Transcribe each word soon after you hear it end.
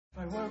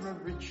were a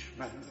rich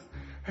man,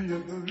 and you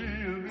were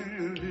really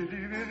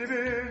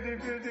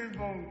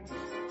bum.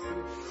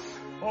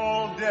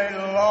 All day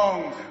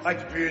long,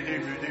 I'd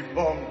really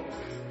bum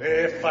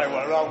if I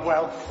were a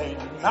wealthy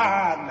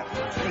man.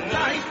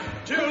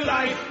 To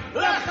life,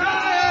 l'chaim!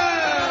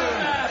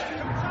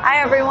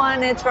 Hi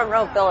everyone, it's Front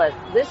Row Phyllis.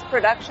 This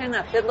production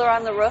of Fiddler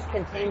on the Roof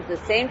contains the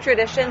same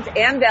traditions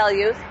and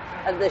values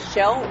of the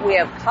show we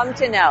have come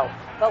to know,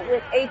 but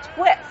with a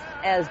twist,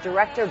 as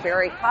director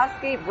Barry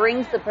Kosky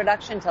brings the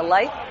production to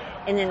life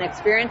in an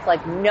experience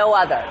like no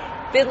other.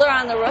 Fiddler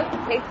on the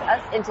Roof takes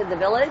us into the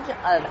village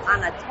of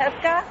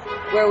Anatevka,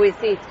 where we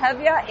see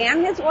Tevye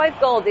and his wife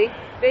Goldie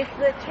face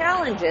the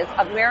challenges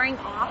of marrying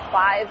off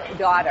 5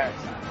 daughters.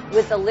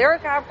 With the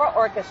Lyric Opera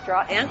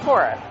Orchestra and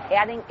Chorus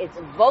adding its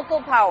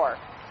vocal power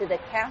to the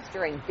cast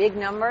during big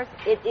numbers,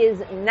 it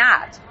is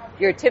not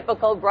your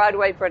typical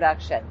Broadway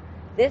production.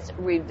 This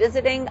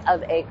revisiting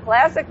of a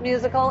classic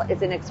musical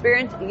is an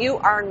experience you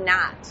are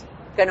not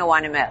going to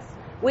want to miss.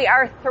 We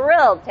are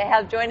thrilled to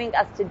have joining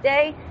us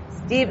today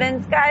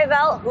Stephen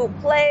Skyvelt, who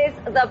plays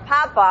the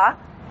Papa,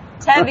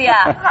 Tevye.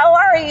 How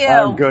are you?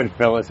 I'm good,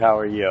 Phyllis. How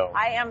are you?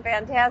 I am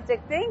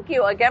fantastic. Thank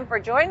you again for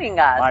joining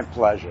us. My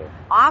pleasure.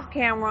 Off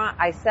camera,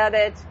 I said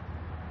it.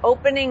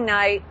 Opening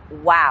night,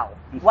 wow.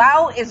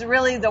 Wow is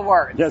really the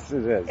word. Yes,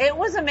 it is. It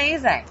was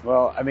amazing.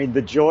 Well, I mean,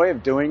 the joy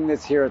of doing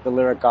this here at the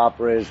Lyric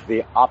Opera is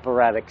the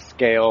operatic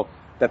scale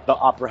that the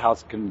Opera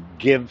House can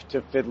give to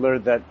Fiddler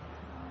that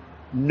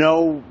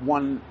no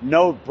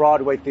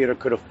Broadway theater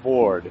could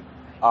afford.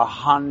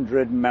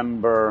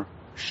 100-member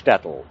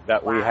shtetl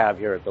that we have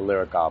here at the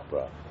Lyric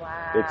Opera.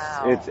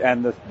 Wow. It's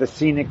and the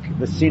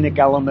scenic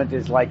element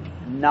is like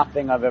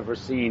nothing I've ever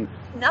seen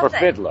for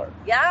Fiddler.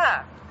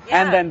 Yeah.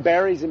 And then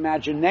Barry's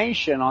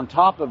imagination on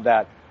top of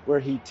that, where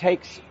he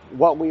takes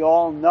what we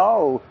all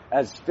know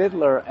as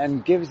Fiddler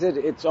and gives it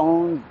its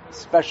own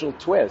special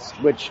twist,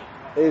 which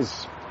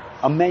is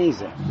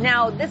amazing.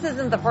 Now, this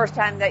isn't the first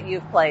time that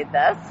you've played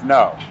this.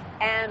 No.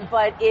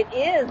 But it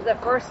is the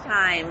first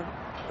time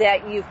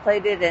that you've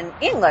played it in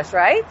English,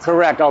 right?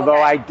 Correct,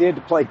 although I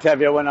did play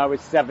Tevye when I was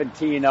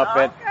 17 up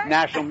at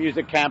National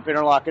Music Camp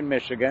Interlochen,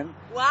 Michigan.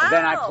 Wow.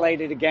 Then I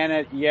played it again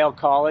at Yale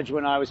College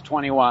when I was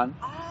 21.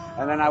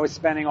 And then I was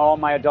spending all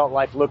my adult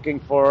life looking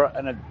for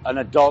an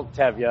adult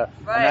Tevye.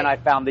 Right. And then I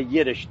found the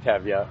Yiddish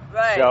Tevye.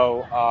 Right.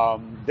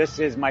 So this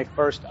is my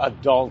first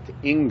adult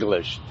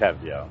English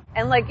Tevye.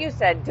 And like you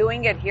said,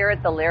 doing it here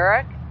at the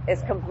Lyric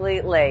is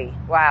completely,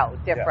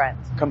 different.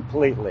 Yeah,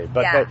 completely.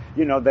 But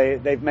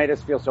they've made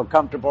us feel so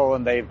comfortable,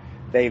 and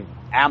they've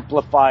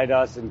amplified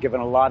us and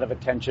given a lot of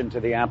attention to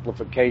the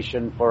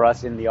amplification for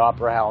us in the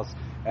Opera House.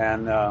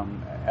 And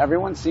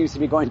everyone seems to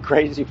be going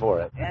crazy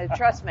for it.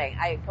 Trust me,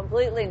 I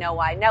completely know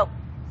why. Now,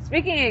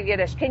 speaking of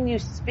Yiddish, can you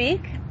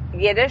speak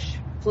Yiddish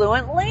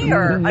fluently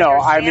or No,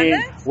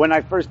 understand it? When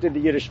I first did the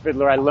Yiddish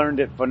Fiddler, I learned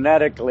it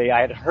phonetically.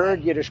 I had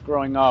heard Yiddish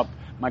growing up.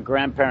 My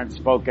grandparents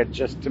spoke it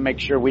just to make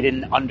sure we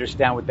didn't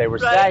understand what they were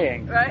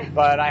saying. Right.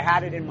 But I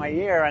had it in my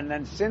ear, and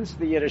then since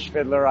the Yiddish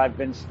Fiddler, I've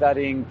been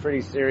studying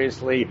pretty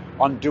seriously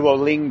on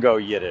Duolingo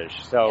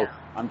Yiddish. So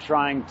I'm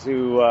trying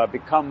to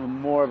become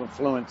more of a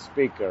fluent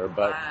speaker,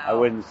 but I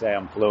wouldn't say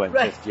I'm fluent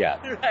just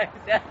yet. Right,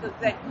 that's the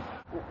thing.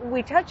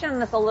 We touched on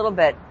this a little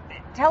bit.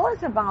 Tell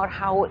us about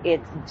how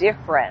it's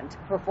different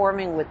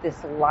performing with this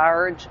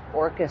large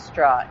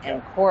orchestra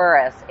and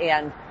chorus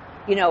and,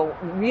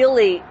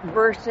 really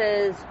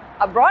versus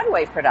a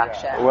Broadway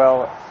production. Yeah.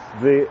 Well,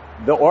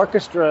 the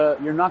orchestra,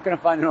 you're not going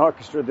to find an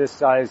orchestra this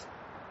size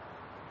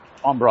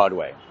on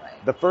Broadway.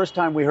 Right. The first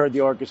time we heard the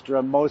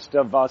orchestra, most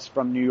of us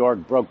from New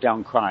York broke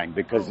down crying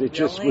because it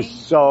just was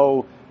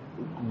so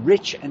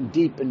rich and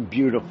deep and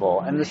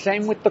beautiful. And the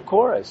same with the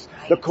chorus.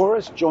 Right. The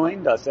chorus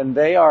joined us, and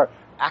they are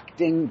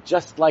acting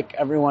just like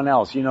everyone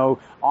else.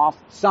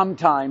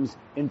 Sometimes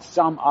in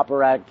some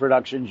operatic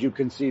productions, you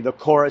can see the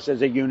chorus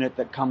as a unit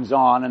that comes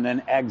on and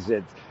then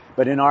exits.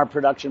 But in our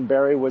production,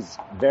 Barry was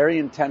very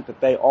intent that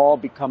they all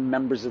become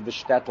members of the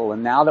shtetl.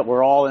 And now that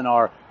we're all in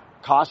our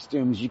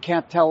costumes, you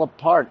can't tell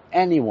apart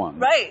anyone.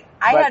 Right.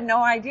 I had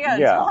no idea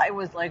until I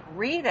was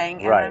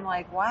reading, and I'm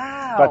like,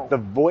 wow. But the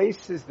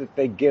voices that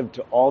they give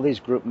to all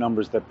these group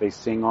numbers that they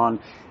sing on,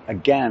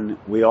 again,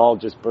 we all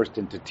just burst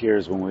into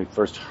tears when we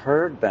first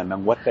heard them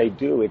and what they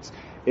do.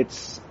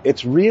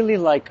 It's really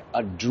like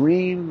a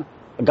dream,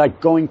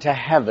 like going to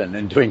heaven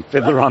and doing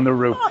Fiddler on the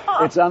Roof.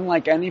 It's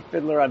unlike any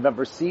Fiddler I've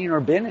ever seen or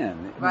been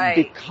in. Right.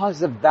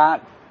 Because of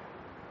that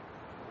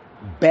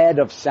bed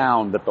of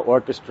sound that the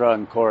orchestra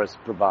and chorus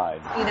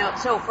provide.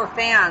 So for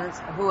fans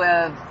who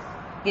have,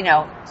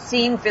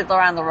 seen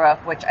Fiddler on the Roof,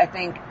 which I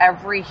think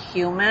every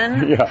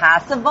human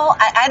possible,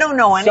 I don't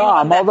know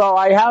anyone. Although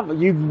I have,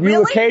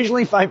 you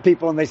occasionally find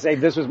people and they say,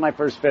 this was my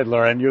first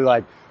Fiddler, and you're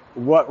like,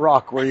 what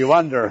rock were you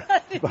under?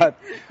 But,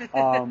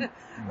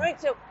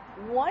 right, so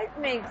what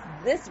makes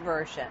this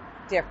version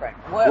different?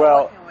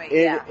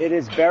 It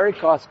is Barry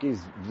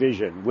Kosky's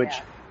vision, which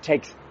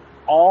takes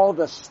all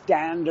the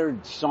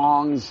standard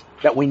songs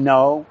that we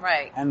know,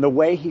 Right. and the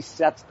way he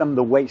sets them,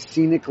 the way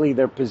scenically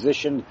they're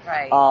positioned,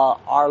 Right.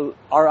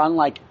 are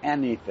unlike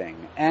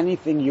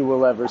anything you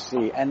will ever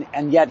see.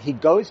 And yet he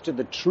goes to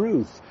the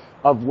truth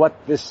of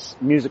what this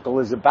musical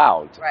is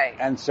about. Right.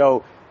 And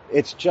so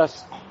it's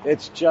just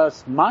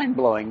mind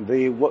blowing,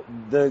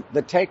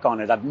 the take on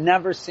it. I've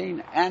never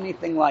seen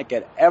anything like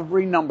it.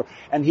 Every number.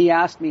 And he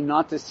asked me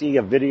not to see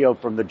a video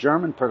from the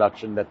German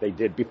production that they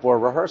did before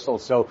rehearsal.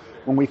 So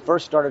when we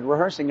first started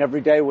rehearsing,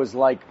 every day was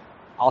like,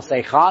 I'll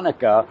say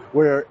Hanukkah,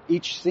 where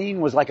each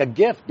scene was like a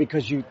gift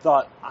because you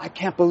thought, I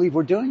can't believe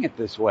we're doing it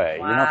this way.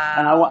 Wow. You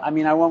know,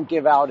 and I won't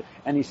give out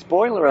any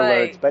spoiler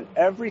Right. alerts, but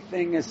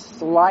everything is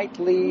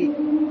slightly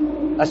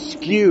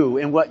askew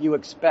in what you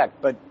expect,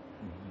 but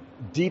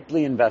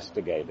deeply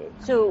investigated.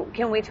 So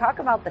can we talk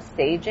about the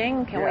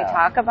staging? Can we Yeah.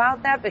 talk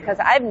about that? Because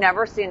I've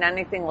never seen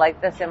anything like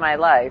this in my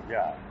life.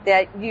 Yeah.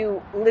 That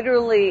you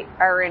literally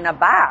are in a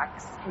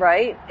box,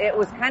 right? It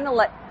was kind of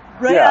like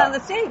right Yeah. on the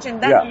stage,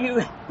 and then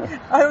Yeah.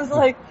 I was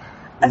like,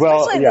 especially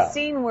Well, yeah. the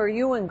scene where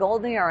you and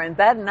Goldie are in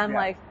bed, and I'm Yeah.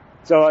 like,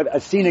 So a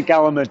scenic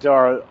element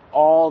are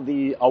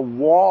a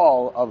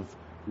wall of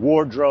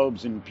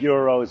wardrobes and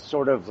bureaus,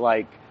 sort of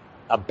like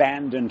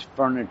abandoned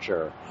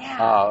furniture,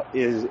 Yeah.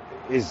 is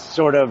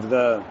sort of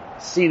the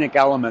scenic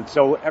element.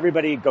 So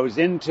everybody goes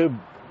into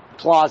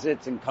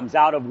closets and comes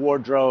out of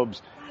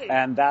wardrobes, Right.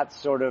 and that's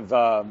sort of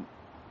a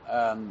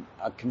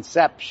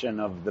conception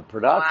of the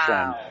production.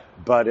 Wow.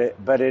 But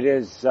it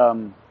is.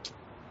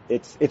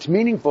 It's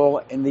meaningful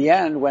in the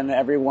end when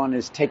everyone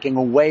is taking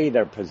away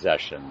their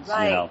possessions.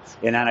 Right. You know,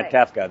 in Right.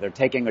 Anatevka, they're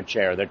taking a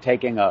chair, they're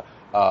taking a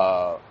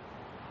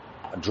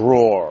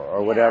drawer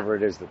or whatever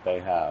it is that they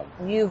have.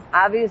 you've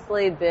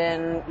obviously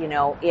been,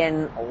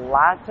 in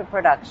lots of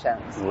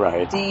productions.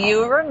 Right. Do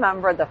you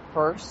remember the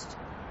first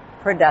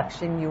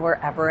production you were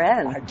ever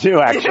in? I do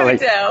actually. You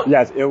do?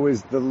 Yes, it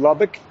was the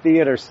Lubbock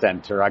Theater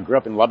Center. I grew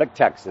up in Lubbock,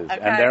 Texas, Okay.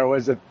 and there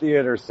was a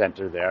theater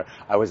center there.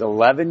 I was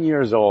 11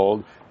 years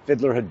old.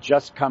 Fiddler had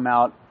just come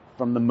out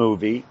from the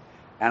movie,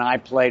 and I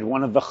played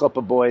one of the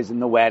chuppah boys in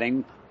the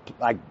wedding.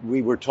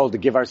 We were told to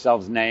give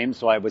ourselves names,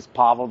 so I was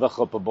Pavel the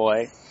chuppah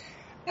boy.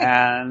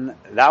 And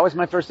that was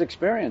my first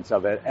experience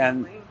of it.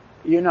 And,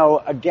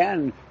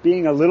 again,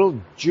 being a little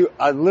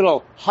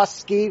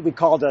husky, we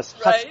called us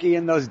husky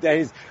in those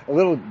days, a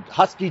little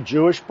husky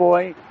Jewish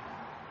boy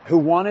who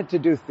wanted to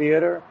do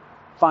theater,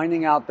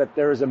 finding out that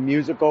there is a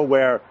musical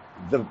where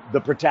the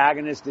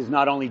protagonist is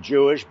not only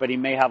Jewish, but he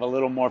may have a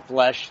little more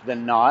flesh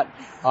than not,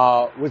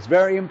 was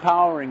very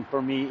empowering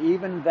for me.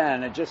 Even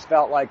then, it just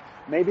felt like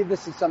maybe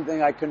this is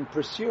something I can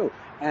pursue.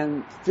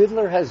 And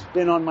Fiddler has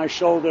been on my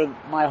shoulder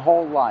my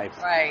whole life.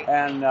 Right.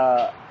 And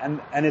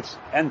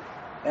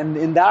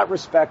in that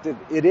respect,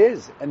 it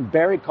is. And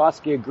Barry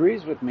Kosky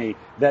agrees with me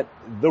that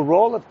the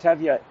role of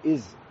Tevye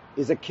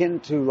is akin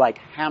to like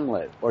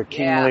Hamlet or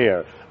King Yeah.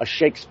 Lear, a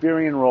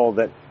Shakespearean role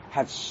that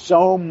has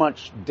so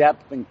much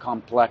depth and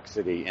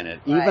complexity in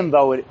it. Right. Even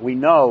though we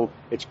know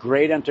it's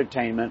great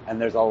entertainment and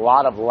there's a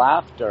lot of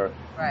laughter,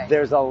 Right.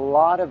 there's a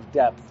lot of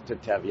depth to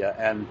Tevye.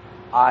 And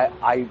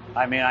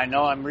I mean, I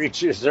know I'm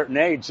reaching a certain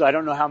age, so I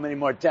don't know how many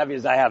more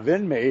Tevyes I have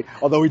in me,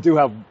 although we do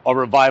have a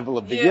revival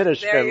of the Yeah,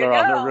 Yiddish there you Fiddler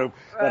on go. the Roof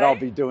that Right. I'll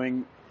be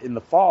doing in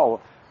the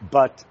fall.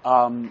 But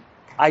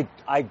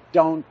I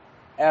don't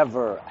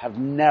have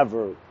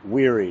never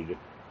wearied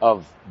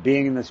of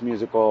being in this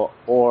musical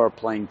or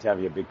playing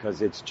Tevye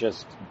because it's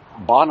just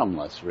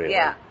bottomless, really.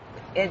 Yeah.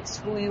 It's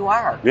who you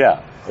are.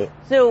 Yeah.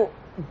 So,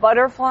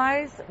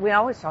 butterflies, we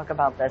always talk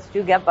about this. Do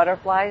you get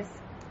butterflies?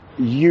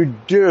 You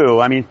do.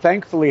 I mean,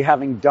 thankfully,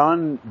 having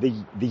done the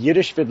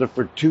Yiddish Fiddler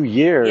for 2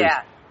 years,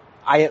 Yeah.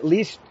 I at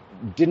least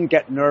didn't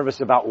get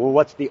nervous about, well,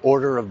 what's the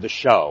order of the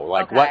show?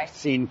 Like, Okay. what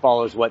scene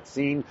follows what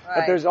scene? Right.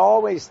 But there's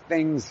always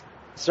things,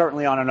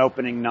 certainly on an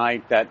opening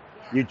night, that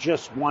you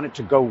just want it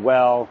to go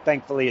well.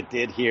 Thankfully, it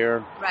did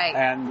here. Right.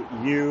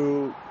 And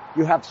you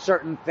have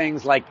certain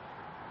things like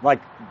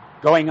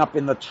going up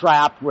in the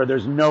trap where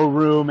there's no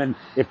room, and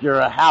if you're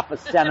a half a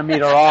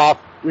centimeter off,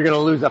 you're going to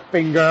lose a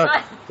finger.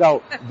 Right.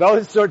 So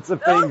those sorts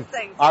of Those things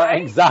things, are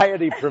right?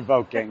 anxiety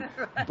provoking.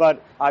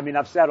 But I mean,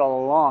 I've said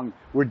all along,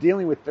 we're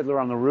dealing with Fiddler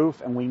on the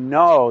Roof, and we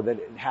know that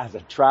it has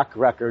a track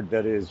record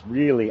that is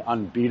really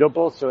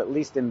unbeatable. So at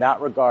least in that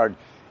regard,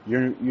 you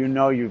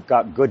know you've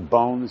got good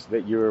bones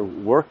that you're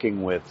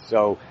working with.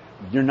 So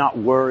you're not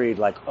worried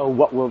like, oh,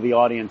 what will the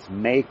audience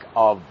make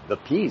of the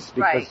piece?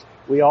 Because Right.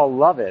 we all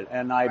love it.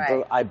 And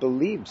Right. I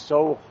believed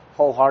so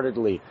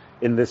wholeheartedly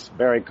in this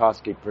Barry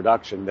Kosky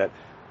production that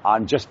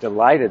I'm just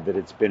delighted that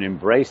it's been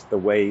embraced the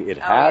way it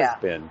has yeah.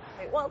 been.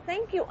 Well,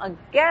 thank you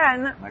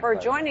again My for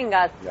pleasure. joining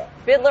us. Yeah.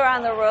 Fiddler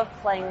on the Roof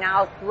playing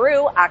now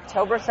through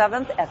October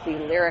 7th at the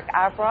Lyric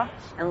Opera.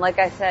 And like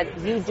I said,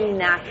 you do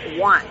not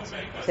want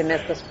to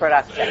miss this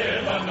production.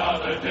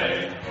 Another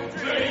day,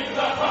 dreams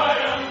are high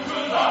and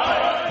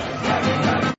good.